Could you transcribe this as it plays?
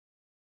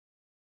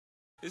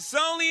It's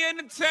only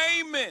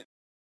entertainment.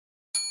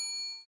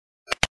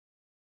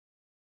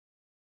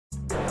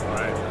 All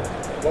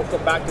right.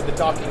 Welcome back to The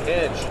Talking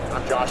Hedge.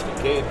 I'm Josh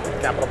Kincaid,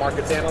 capital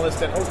markets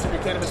analyst and host of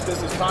your Cannabis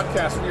Business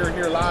Podcast. We are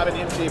here live at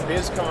MJ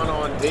BizCon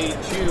on day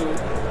 2.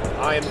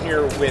 I am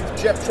here with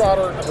Jeff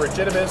Trotter of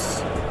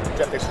Regenibus.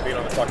 Jeff, thanks for being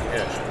on The Talking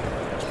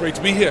Hedge. It's great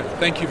to be here.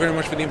 Thank you very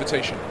much for the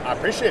invitation. I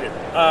appreciate it.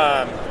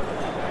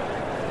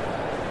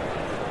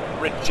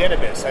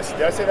 Regenibus.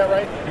 Did I say that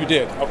right? You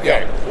did.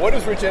 Okay. Yeah. What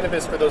is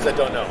Regenibus for those that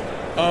don't know?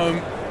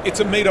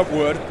 It's a made-up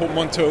word,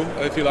 portmanteau,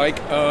 if you like.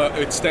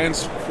 It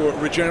stands for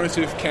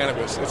regenerative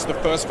cannabis. It's the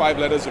first 5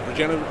 letters of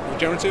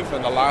regenerative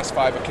and the last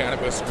 5 of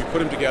cannabis. We put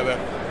them together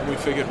and we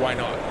figured, why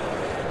not?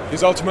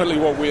 Because ultimately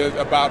what we're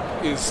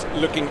about is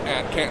looking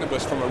at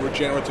cannabis from a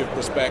regenerative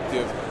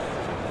perspective,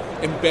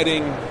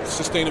 embedding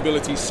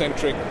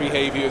sustainability-centric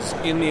behaviors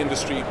in the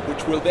industry,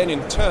 which will then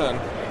in turn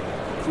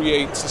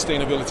create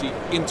sustainability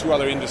into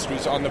other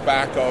industries on the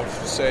back of,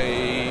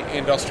 say,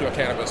 industrial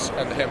cannabis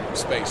and the hemp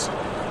space.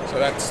 So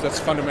that's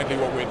fundamentally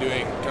what we're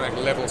doing, kind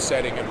of level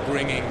setting and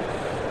bringing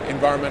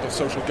environmental,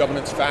 social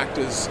governance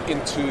factors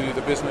into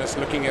the business,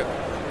 looking at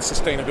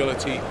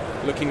sustainability,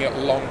 looking at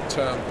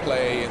long-term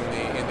play in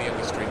the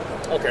industry.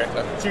 Okay.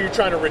 So you're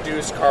trying to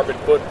reduce carbon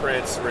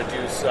footprints,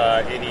 reduce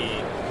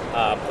any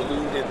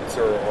pollutants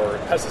or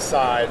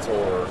pesticides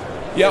or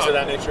things of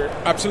that nature?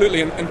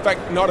 Absolutely. And in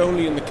fact, not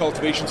only in the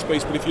cultivation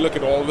space, but if you look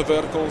at all the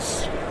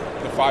verticals,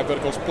 the 5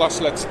 verticals,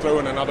 plus let's throw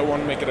in another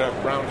one, make it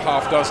around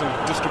half dozen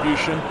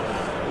distribution,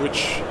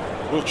 which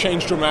will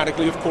change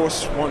dramatically, of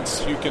course,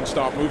 once you can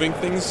start moving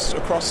things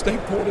across state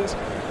borders.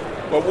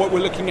 But what we're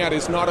looking at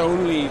is not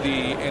only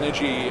the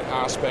energy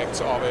aspects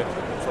of it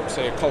from,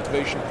 say, a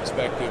cultivation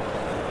perspective,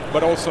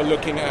 but also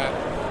looking at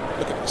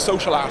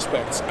social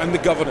aspects and the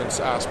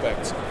governance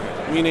aspects,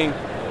 meaning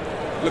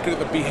looking at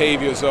the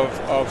behaviors of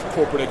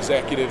corporate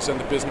executives and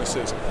the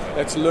businesses.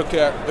 Let's look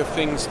at the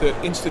things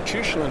that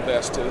institutional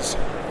investors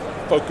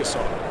focus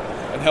on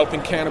and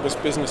helping cannabis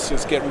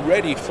businesses get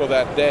ready for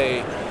that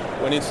day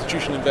when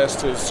institutional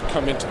investors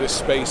come into this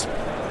space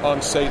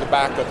on, say, the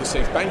back of the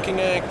Safe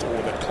Banking Act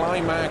or the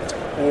Climb Act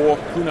or,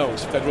 who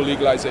knows, federal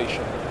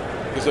legalization.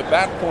 Because at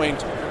that point,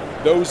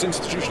 those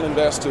institutional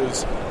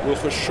investors will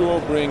for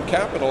sure bring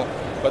capital,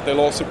 but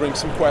they'll also bring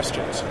some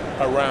questions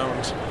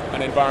around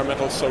an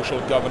environmental,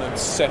 social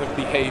governance set of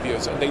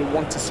behaviors, and they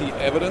want to see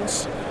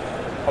evidence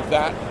of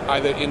that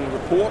either in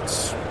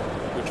reports,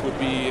 which would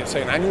be,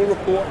 say, an annual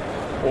report,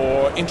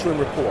 or interim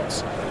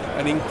reports.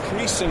 And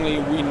increasingly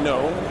we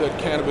know that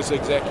cannabis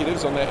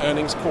executives on their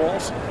earnings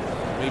calls,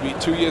 maybe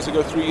 2 years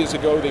ago, 3 years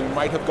ago, they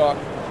might have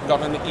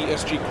gotten an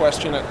ESG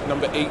question at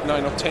number 8,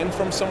 9, or 10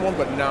 from someone,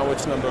 but now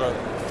it's number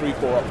 3,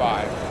 4, or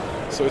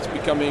 5. So it's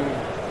becoming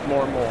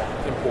more and more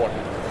important.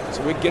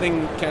 So we're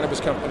getting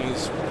cannabis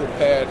companies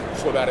prepared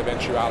for that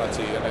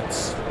eventuality, and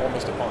it's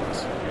almost upon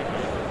us.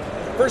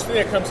 First thing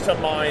that comes to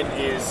mind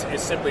is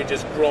simply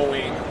just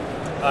growing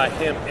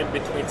hemp in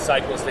between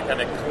cycles to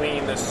kind of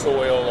clean the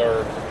soil,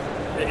 or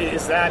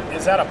is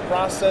that a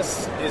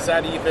process? Is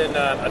that even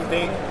a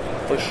thing?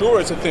 For sure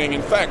it's a thing.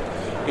 In fact,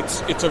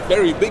 it's a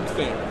very big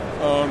thing.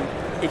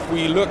 If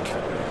we look,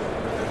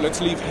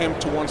 let's leave hemp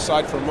to one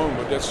side for a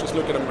moment, let's just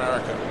look at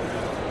America.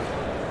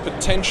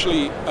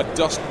 Potentially a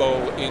dust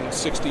bowl in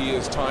 60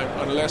 years' time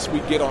unless we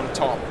get on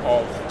top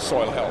of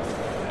soil health,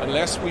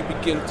 unless we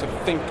begin to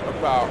think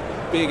about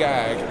big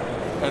ag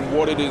and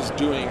what it is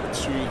doing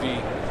to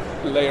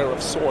the layer of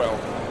soil.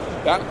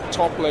 That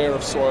top layer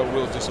of soil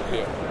will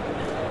disappear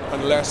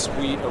unless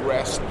we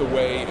arrest the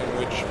way in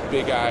which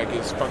big ag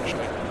is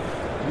functioning.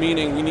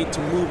 Meaning we need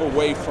to move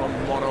away from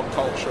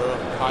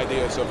monoculture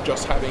ideas of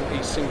just having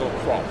a single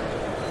crop.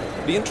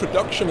 The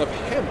introduction of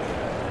hemp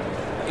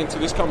into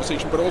this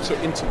conversation, but also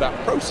into that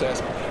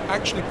process,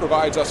 actually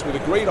provides us with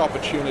a great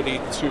opportunity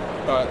to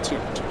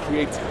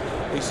create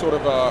a sort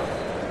of a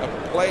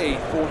play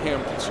for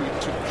him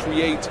to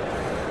create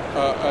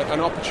an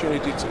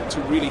opportunity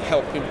to really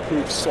help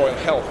improve soil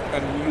health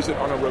and use it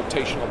on a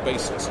rotational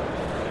basis.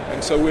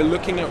 And so we're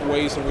looking at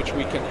ways in which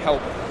we can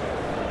help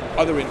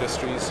other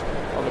industries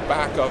on the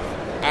back of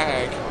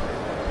ag,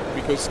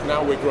 because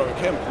now we're growing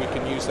hemp, we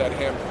can use that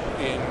hemp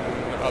in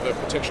other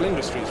potential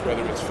industries,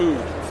 whether it's food,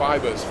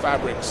 fibers,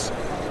 fabrics,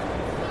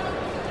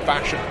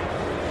 fashion.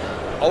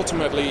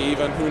 Ultimately,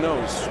 even, who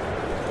knows,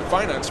 the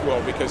finance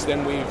world, because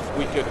then we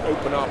could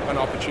open up an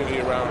opportunity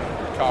around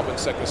carbon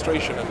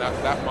sequestration, and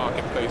that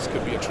marketplace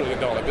could be $1 trillion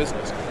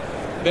business.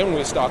 Then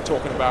we start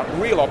talking about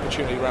real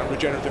opportunity around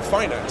regenerative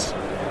finance.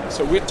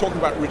 So we're talking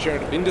about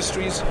regenerative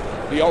industries,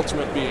 the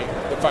ultimate being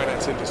the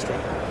finance industry.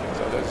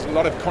 So there's a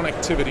lot of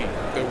connectivity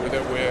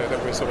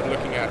that we're sort of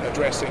looking at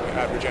addressing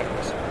at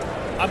Regenibus.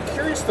 I'm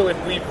curious, though,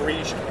 if we've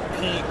reached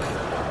peak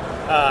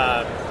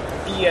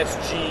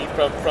ESG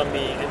from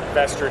the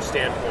investor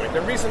standpoint.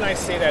 The reason I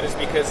say that is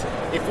because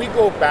if we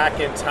go back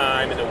in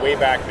time in the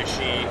Wayback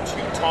Machine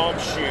to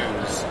Tom's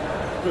Shoes,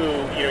 who,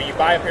 you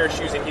buy a pair of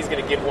shoes and he's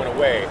going to give one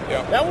away.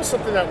 Yeah. That was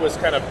something that was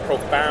kind of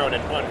profound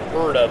and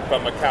unheard of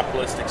from a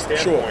capitalistic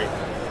standpoint.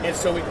 Sure. And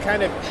so it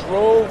kind of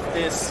drove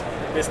this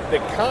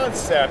the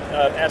concept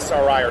of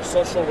SRI or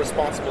social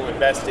responsible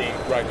investing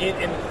Right.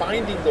 in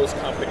finding those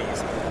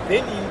companies,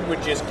 then you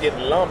would just get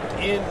lumped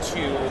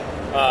into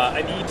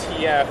an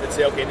ETF that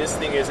say, okay, this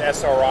thing is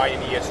SRI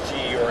and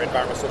ESG or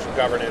environmental social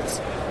governance,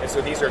 and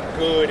so these are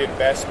good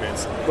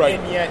investments. Right.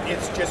 And yet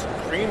it's just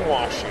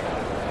greenwashing,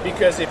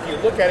 because if you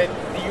look at it,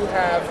 you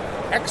have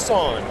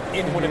Exxon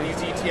in one of these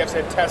ETFs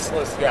and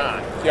Tesla's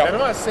not. Yeah. And I'm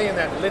not saying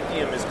that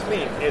lithium is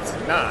clean. It's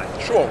not.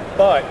 Sure.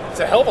 But it's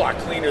a hell of a lot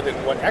cleaner than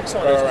what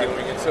Exxon is Right.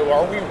 doing. And so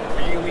are we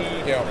really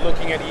Yeah.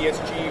 looking at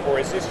ESG, or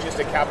is this just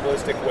a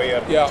capitalistic way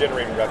of Yeah.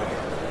 generating revenue?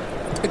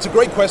 It's a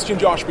great question,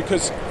 Josh,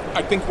 because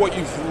I think what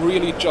you've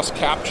really just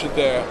captured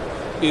there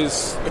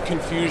is a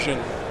confusion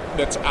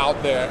that's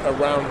out there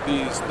around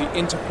the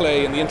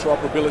interplay and the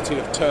interoperability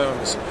of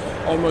terms,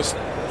 almost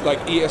like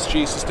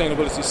ESG,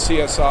 sustainability,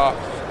 CSR.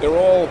 They're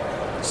all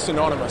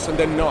synonymous, and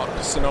they're not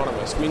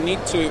synonymous. We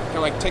need to kind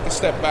of like take a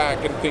step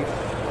back and think,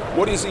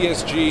 what is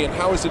ESG and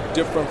how is it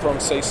different from,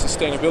 say,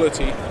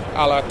 sustainability,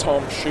 a la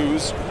Tom's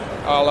shoes,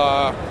 a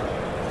la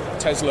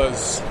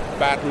Tesla's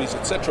batteries,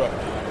 etc.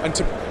 And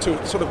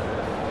to sort of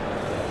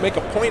make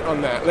a point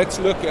on that, let's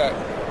look at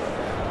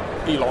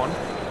Elon,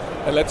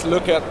 and let's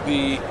look at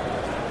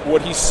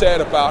what he said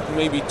about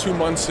maybe 2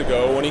 months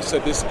ago when he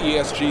said this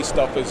ESG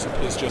stuff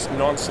is just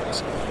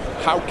nonsense.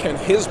 How can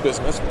his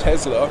business,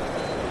 Tesla,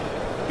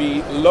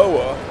 be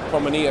lower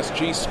from an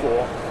ESG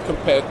score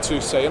compared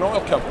to, say, an oil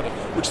company?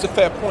 Which is a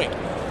fair point,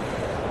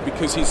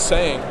 because he's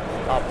saying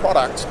our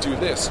products do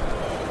this.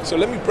 So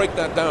let me break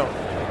that down.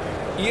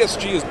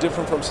 ESG is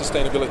different from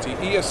sustainability.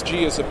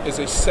 ESG is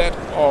a set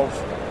of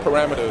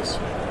parameters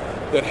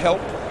that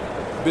help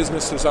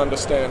businesses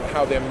understand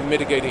how they're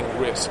mitigating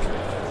risk.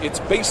 It's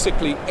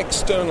basically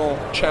external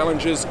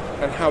challenges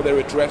and how they're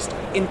addressed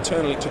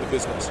internally to the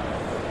business.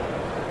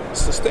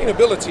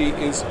 Sustainability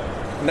is,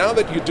 now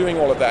that you're doing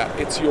all of that,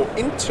 it's your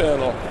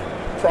internal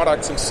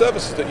products and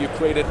services that you've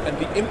created and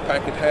the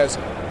impact it has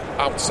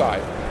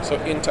outside, so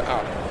in to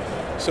out.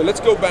 So let's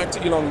go back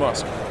to Elon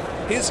Musk.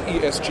 His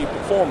ESG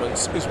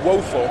performance is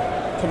woeful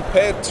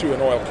compared to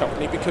an oil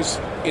company, because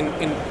in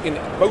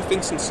both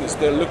instances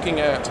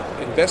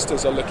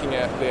investors are looking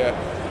at their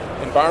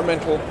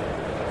environmental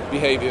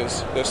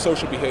behaviors, their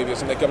social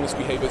behaviors, and their governance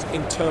behaviors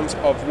in terms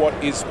of what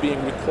is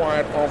being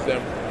required of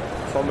them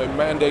from a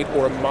mandate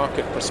or a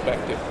market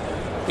perspective.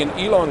 In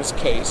Elon's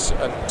case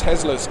and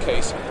Tesla's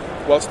case,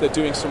 whilst they're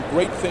doing some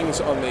great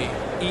things on the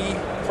E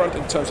front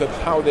in terms of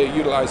how they're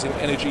utilizing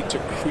energy to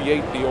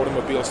create the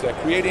automobiles they're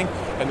creating,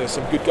 and there's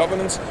some good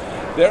governance,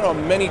 there are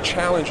many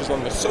challenges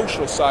on the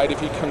social side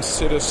if you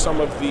consider some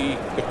of the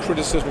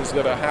criticisms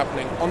that are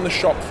happening on the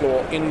shop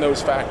floor in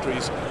those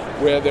factories,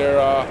 where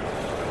they're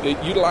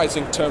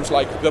utilizing terms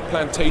like the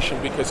plantation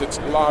because it's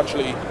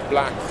largely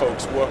black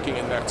folks working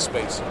in that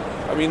space.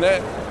 I mean,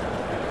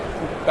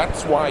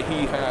 that's why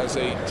he has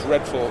a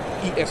dreadful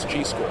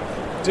ESG score,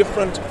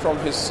 different from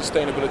his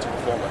sustainability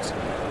performance.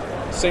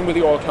 Same with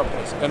the oil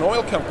companies. An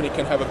oil company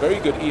can have a very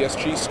good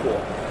ESG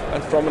score,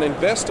 and from an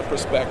investor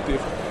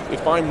perspective,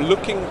 if I'm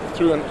looking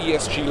through an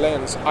ESG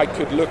lens,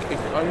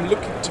 if I'm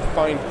looking to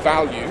find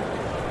value,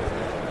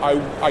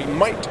 I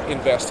might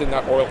invest in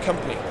that oil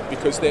company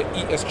because their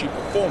ESG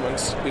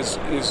performance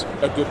is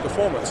a good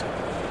performance.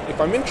 If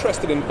I'm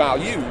interested in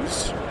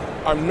values,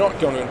 I'm not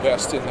going to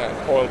invest in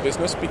that oil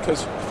business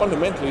because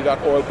fundamentally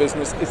that oil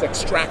business is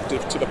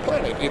extractive to the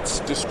planet.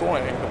 It's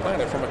destroying the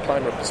planet from a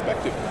climate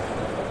perspective.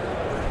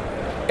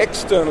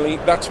 Externally,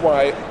 that's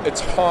why it's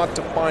hard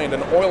to find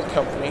an oil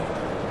company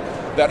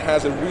that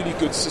has a really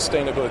good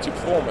sustainability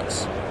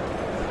performance.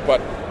 But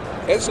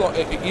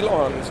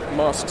Elon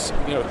Musk's,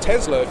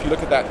 Tesla, if you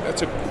look at that,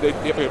 they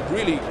have a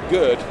really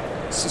good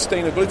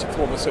sustainability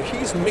performance. So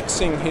he's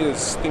mixing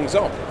his things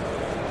up.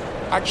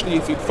 Actually,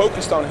 if he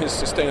focused on his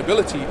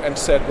sustainability and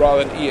said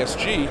rather than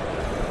ESG,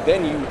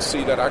 then you would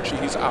see that actually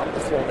he's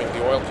outperforming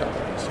the oil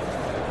companies.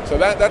 So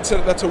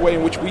that's a way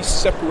in which we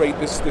separate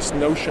this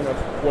notion of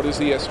what is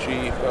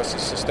ESG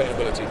versus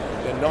sustainability.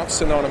 They're not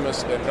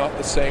synonymous. They're not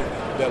the same.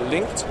 They're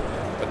linked,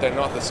 but they're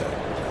not the same.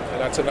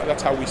 And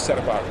that's how we set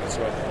about it.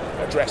 So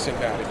addressing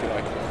that, if you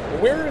like.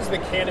 Where is the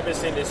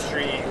cannabis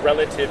industry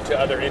relative to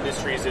other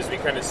industries as we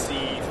kind of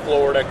see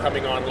Florida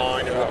coming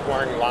online and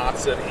requiring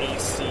lots of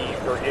AC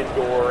for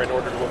indoor in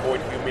order to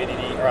avoid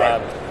humidity,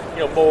 right.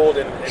 Mold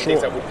and Sure.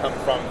 things that would come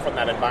from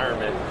that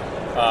environment?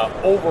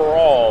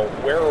 Overall,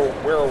 where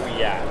are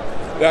we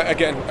at?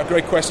 Again, a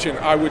great question.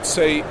 I would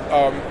say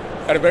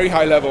at a very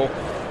high level,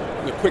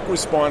 the quick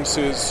response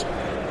is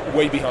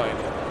way behind.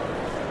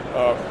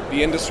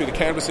 The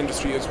cannabis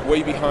industry is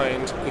way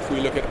behind if we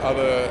look at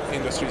other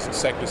industries and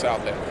sectors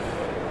out there.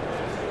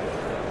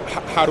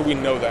 How do we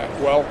know that?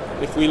 Well,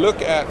 if we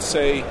look at,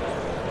 say,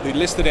 the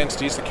listed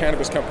entities, the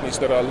cannabis companies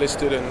that are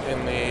listed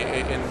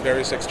in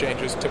various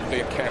exchanges,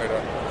 typically in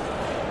Canada,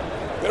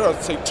 there are,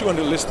 say,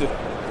 200 listed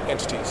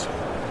entities.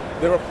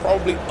 There are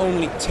probably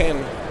only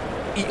 10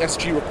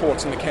 ESG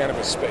reports in the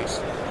cannabis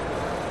space.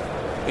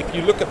 If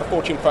you look at the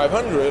Fortune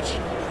 500,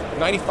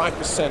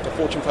 95% of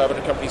Fortune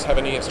 500 companies have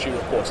an ESG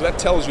report. So that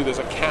tells you there's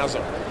a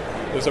chasm.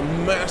 There's a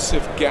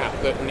massive gap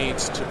that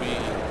needs to be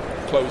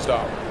closed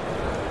up.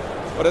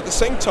 But at the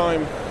same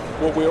time,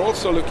 what we're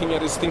also looking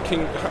at is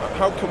thinking,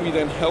 how can we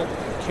then help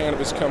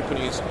cannabis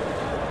companies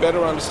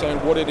better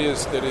understand what it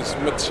is that is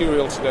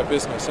material to their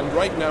business? And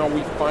right now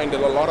we find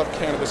that a lot of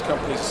cannabis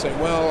companies are saying,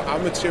 well, our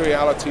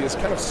materiality is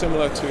kind of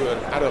similar to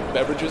an adult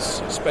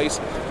beverages space.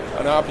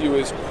 And our view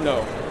is,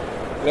 no,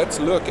 let's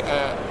look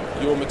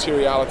at your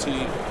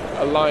materiality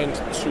aligned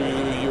to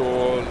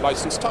your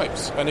license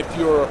types. And if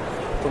you're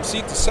from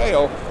seed to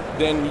sale,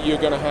 then you're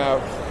going to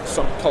have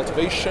some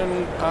cultivation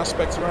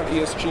aspects around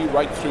ESG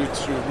right through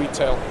to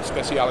retail,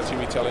 specialty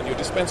retail, and your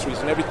dispensaries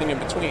and everything in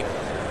between.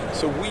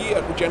 So we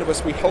at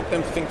Regenibus, we help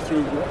them think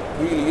through what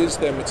really is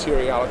their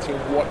materiality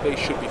and what they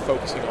should be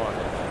focusing on.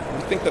 And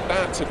we think that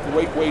that's a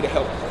great way to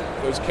help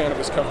those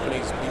cannabis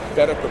companies be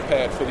better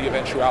prepared for the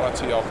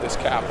eventuality of this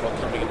capital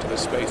coming into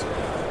this space.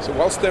 So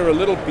whilst they're a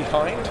little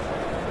behind,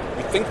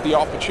 we think the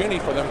opportunity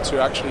for them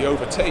to actually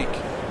overtake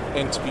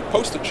and to be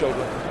poster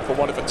children, for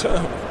want of a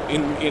term,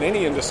 in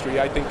any industry,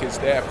 I think is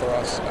there for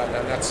us,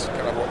 and that's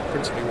kind of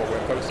principally what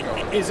we're focusing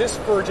on. Is this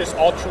for just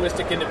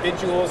altruistic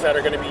individuals that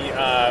are going to be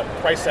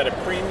priced at a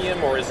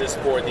premium, or is this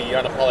for the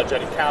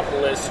unapologetic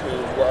capitalists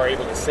who are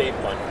able to save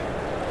money?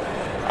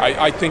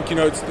 I think,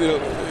 it's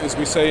as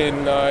we say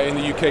in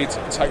the UK,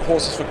 it's like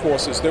horses for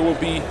courses. There will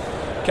be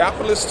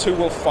capitalists who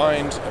will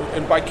find,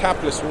 and by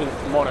capitalists we mean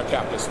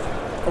mono-capitalists,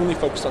 only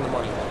focused on the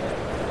money,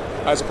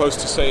 as opposed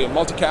to, say, a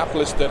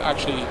multi-capitalist that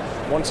actually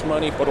wants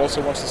money but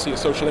also wants to see a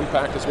social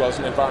impact as well as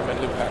an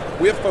environmental impact.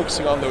 We're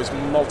focusing on those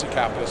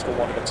multi-capitalists, for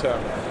want of a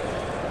term.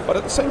 But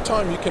at the same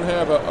time, you can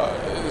have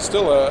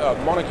still a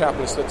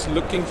mono-capitalist that's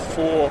looking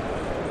for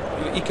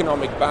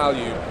economic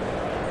value.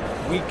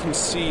 We can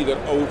see that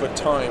over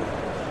time,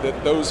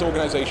 that those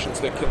organizations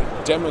that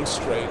can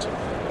demonstrate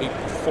a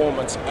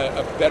performance,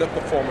 a better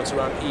performance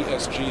around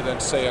ESG than,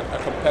 say,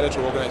 a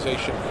competitor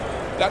organization,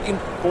 that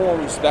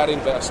informs that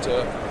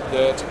investor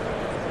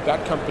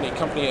that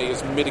company A,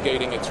 is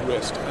mitigating its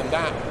risk. And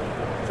that,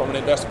 from an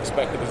investor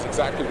perspective, is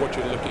exactly what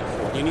you're looking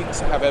for. You need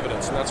to have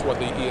evidence, and that's what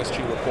the ESG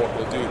report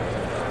will do.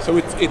 So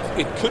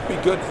it could be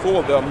good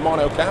for the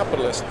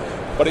mono-capitalist,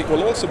 but it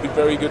will also be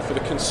very good for the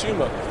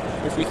consumer.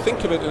 If we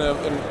think of it in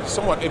a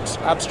somewhat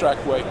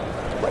abstract way,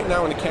 right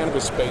now in the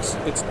cannabis space,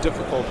 it's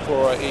difficult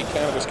for a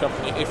cannabis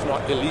company, if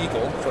not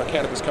illegal, for a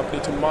cannabis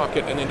company to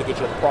market an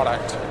individual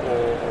product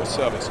or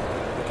service,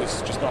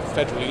 because it's just not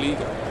federally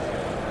legal.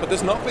 But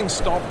there's nothing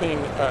stopping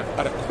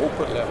at a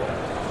corporate level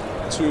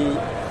to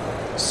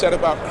set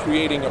about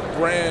creating a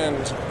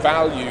brand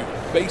value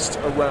based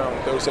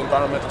around those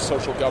environmental,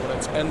 social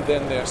governance, and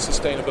then their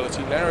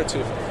sustainability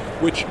narrative,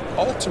 which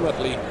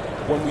ultimately,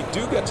 when we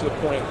do get to the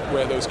point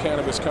where those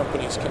cannabis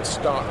companies can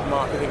start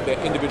marketing their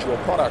individual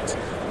products,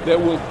 there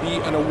will be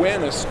an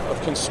awareness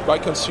by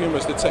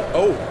consumers that say,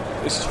 oh,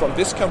 this is from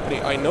this company,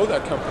 I know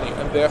that company,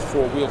 and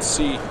therefore we'll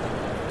see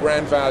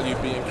brand value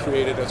being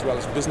created as well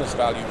as business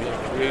value being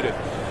created.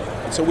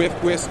 And so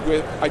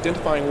we're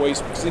identifying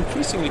ways, because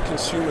increasingly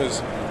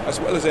consumers as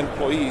well as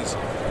employees,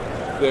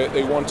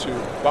 they want to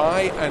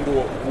buy and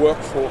or work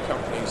for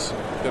companies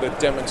that are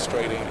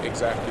demonstrating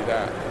exactly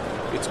that.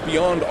 It's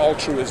beyond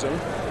altruism.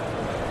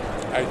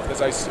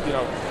 As I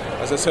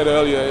said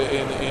earlier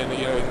in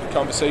the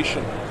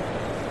conversation,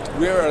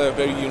 we're at a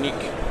very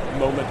unique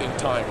moment in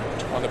time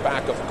on the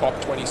back of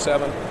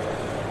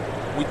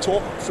COP27. We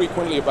talk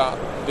frequently about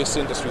this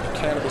industry, the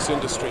cannabis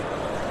industry.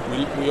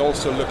 We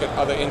also look at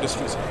other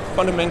industries.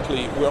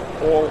 Fundamentally, we're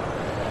all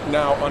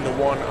now under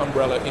one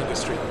umbrella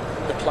industry,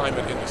 the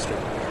climate industry.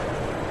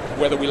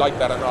 Whether we like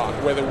that or not,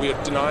 whether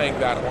we're denying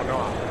that or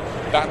not,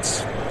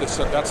 that's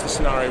the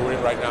scenario we're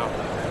in right now.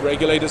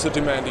 Regulators are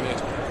demanding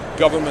it,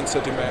 governments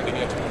are demanding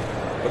it,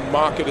 the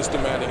market is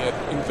demanding it,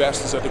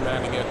 investors are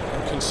demanding it,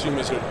 and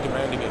consumers are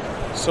demanding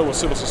it. So is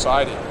civil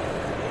society.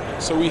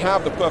 So we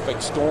have the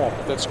perfect storm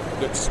that's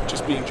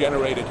just being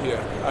generated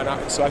here,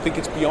 and so I think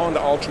it's beyond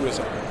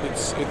altruism.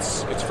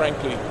 It's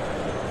frankly,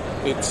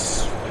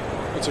 it's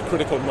a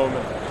critical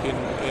moment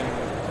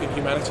in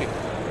humanity.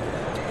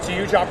 It's a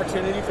huge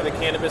opportunity for the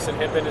cannabis and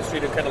hemp industry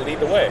to kind of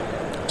lead the way.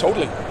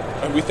 Totally,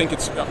 and we think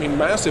it's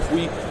massive.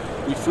 We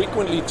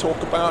frequently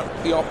talk about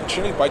the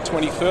opportunity by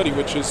 2030,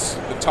 which is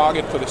the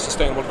target for the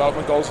Sustainable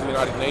Development Goals of the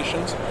United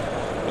Nations.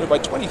 By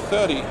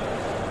 2030.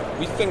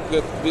 We think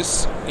that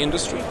this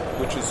industry,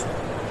 which is,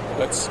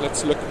 let's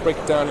break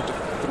it down into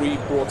three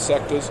broad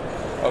sectors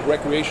of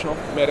recreational,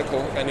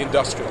 medical, and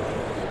industrial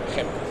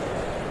hemp.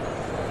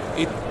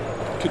 It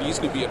could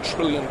easily be $1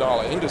 trillion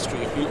industry.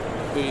 If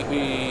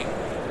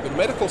the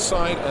medical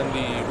side and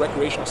the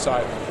recreational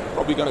side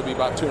probably going to be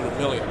about 200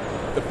 million.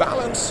 The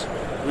balance,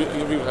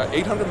 about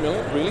 800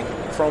 million, really,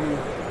 from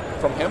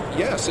hemp.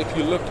 Yes, if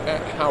you look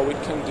at how it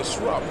can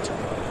disrupt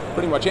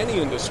pretty much any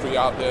industry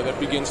out there that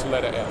begins the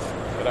letter F.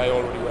 That I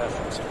already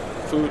referenced.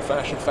 Food,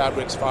 fashion,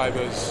 fabrics,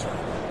 fibers,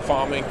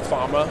 farming,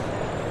 pharma,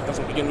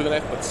 doesn't begin with an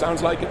F, but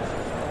sounds like it.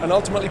 And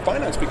ultimately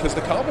finance, because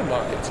the carbon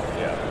markets.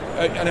 Yeah.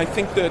 And I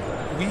think that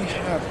we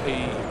have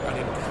an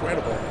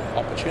incredible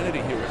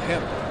opportunity here with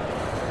hemp.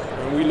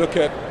 When we look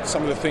at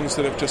some of the things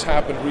that have just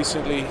happened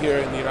recently here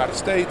in the United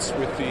States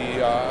with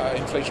the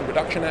Inflation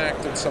Reduction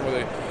Act and some of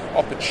the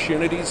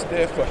opportunities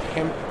there for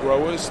hemp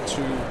growers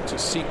to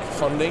seek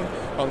funding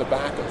on the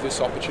back of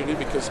this opportunity,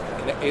 because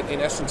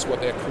in essence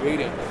what they're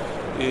creating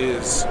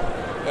is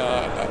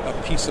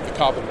a piece of the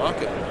carbon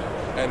market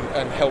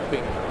and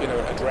helping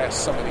address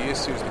some of the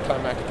issues, the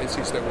climatic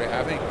issues that we're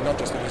having, not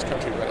just in this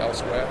country but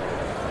elsewhere.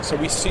 So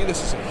we see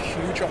this as a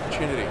huge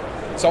opportunity.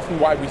 It's often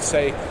why we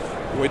say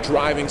we're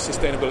driving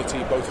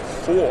sustainability both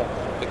for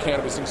the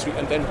cannabis industry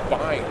and then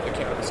by the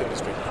cannabis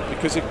industry,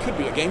 because it could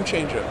be a game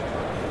changer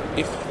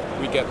if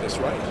we get this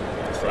right.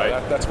 So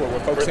right. That's what we're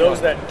focusing on. For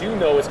those that do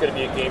know it's going to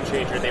be a game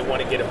changer and they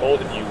want to get a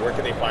hold of you, where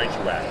can they find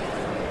you at?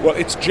 Well,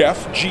 it's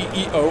Geoff,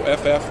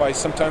 Geoff. I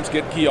sometimes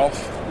get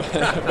Geoff.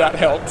 That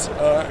helps.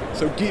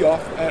 So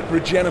Geoff at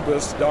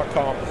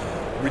regenibus.com.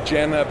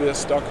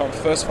 Regenibus.com.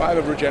 First 5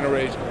 of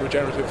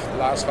regenerative,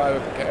 last 5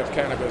 of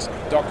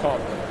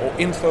cannabis.com. Or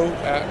info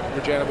at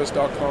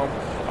regenibus.com.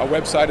 Our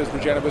website is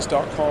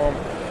regenibus.com.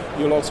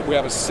 We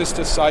have a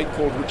sister site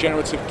called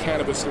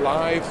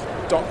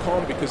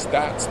regenerativeCannabisLive.com, because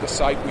that's the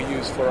site we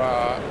use for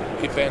our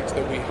event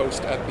that we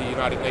host at the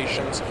United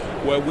Nations,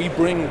 where we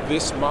bring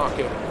this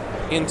market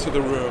into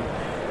the room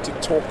to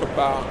talk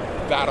about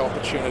that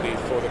opportunity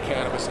for the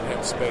cannabis and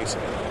hemp space,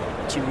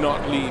 to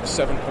not leave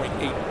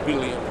 7.8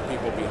 billion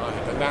people behind.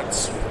 And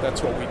that's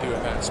what we do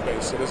in that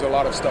space. So there's a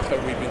lot of stuff that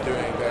we've been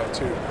doing there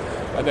too.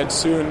 And then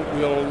soon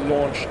we'll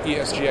launch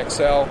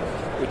ESGXL,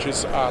 which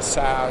is our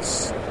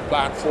SaaS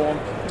platform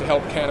to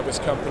help cannabis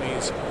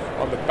companies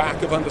on the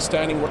back of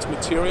understanding what's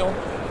material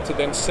to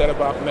then set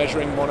about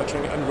measuring,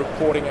 monitoring, and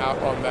reporting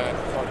out on that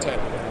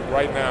content.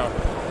 Right now,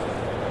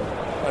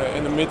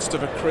 in the midst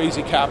of a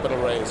crazy capital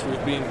raise,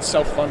 we've been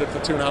self-funded for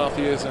 2.5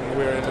 years, and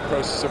we're in the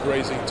process of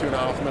raising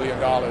 $2.5 million,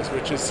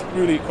 which is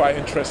really quite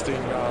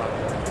interesting.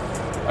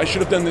 I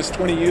should have done this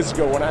 20 years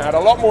ago when I had a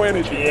lot more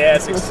energy. Yeah,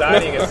 it's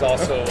exciting. It's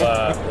also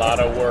a lot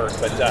of work.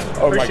 But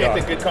appreciate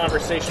the good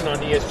conversation on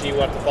ESG.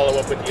 We'll have to follow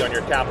up with you on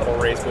your capital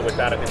raise. But with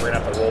that, I think we're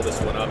going to have to roll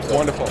this one up. So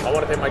wonderful. I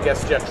want to thank my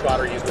guest, Geoff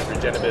Trotter. He's with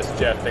Regenibus.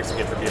 Geoff, thanks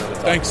again for being on the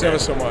Talking Thanks ever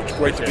so much.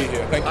 Great to be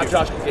here. Thank you. I'm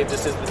Josh Kincaid.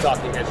 This is the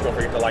Talking Hedge. Don't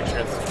forget to like, share,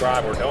 and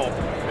subscribe, or don't.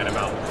 And I'm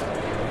out.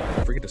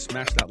 Don't forget to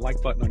smash that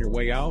like button on your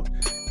way out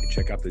and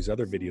check out these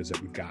other videos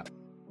that we've got.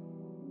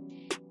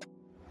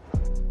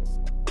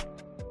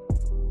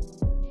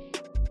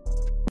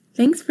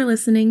 Thanks for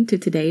listening to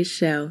today's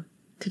show.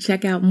 To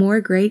check out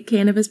more great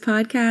cannabis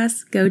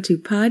podcasts, go to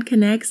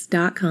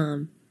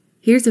podconnects.com.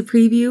 Here's a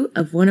preview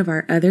of one of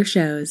our other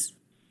shows.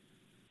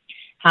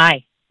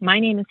 Hi, my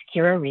name is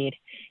Kira Reed,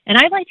 and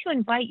I'd like to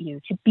invite you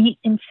to be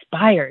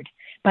inspired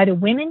by the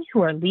women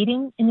who are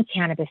leading in the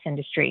cannabis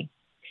industry.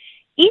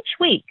 Each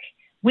week,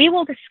 we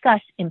will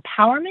discuss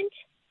empowerment,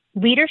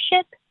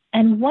 leadership,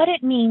 and what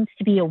it means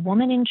to be a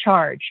woman in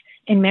charge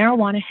in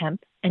marijuana,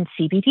 hemp, and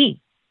CBD.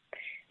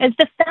 As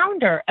the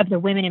founder of the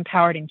Women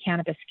Empowered in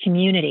Cannabis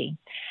community,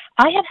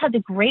 I have had the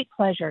great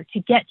pleasure to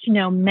get to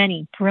know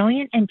many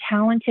brilliant and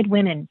talented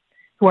women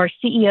who are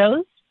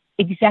CEOs,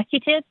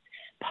 executives,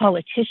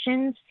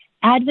 politicians,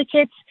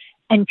 advocates,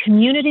 and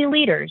community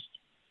leaders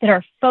that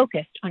are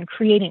focused on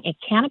creating a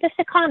cannabis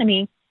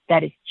economy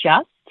that is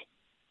just,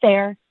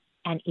 fair,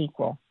 and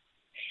equal.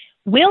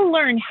 We'll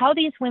learn how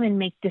these women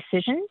make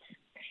decisions,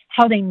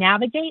 how they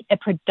navigate a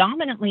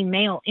predominantly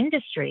male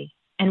industry,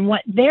 and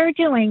what they're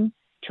doing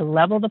to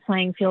level the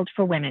playing field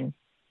for women.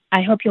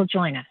 I hope you'll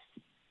join us.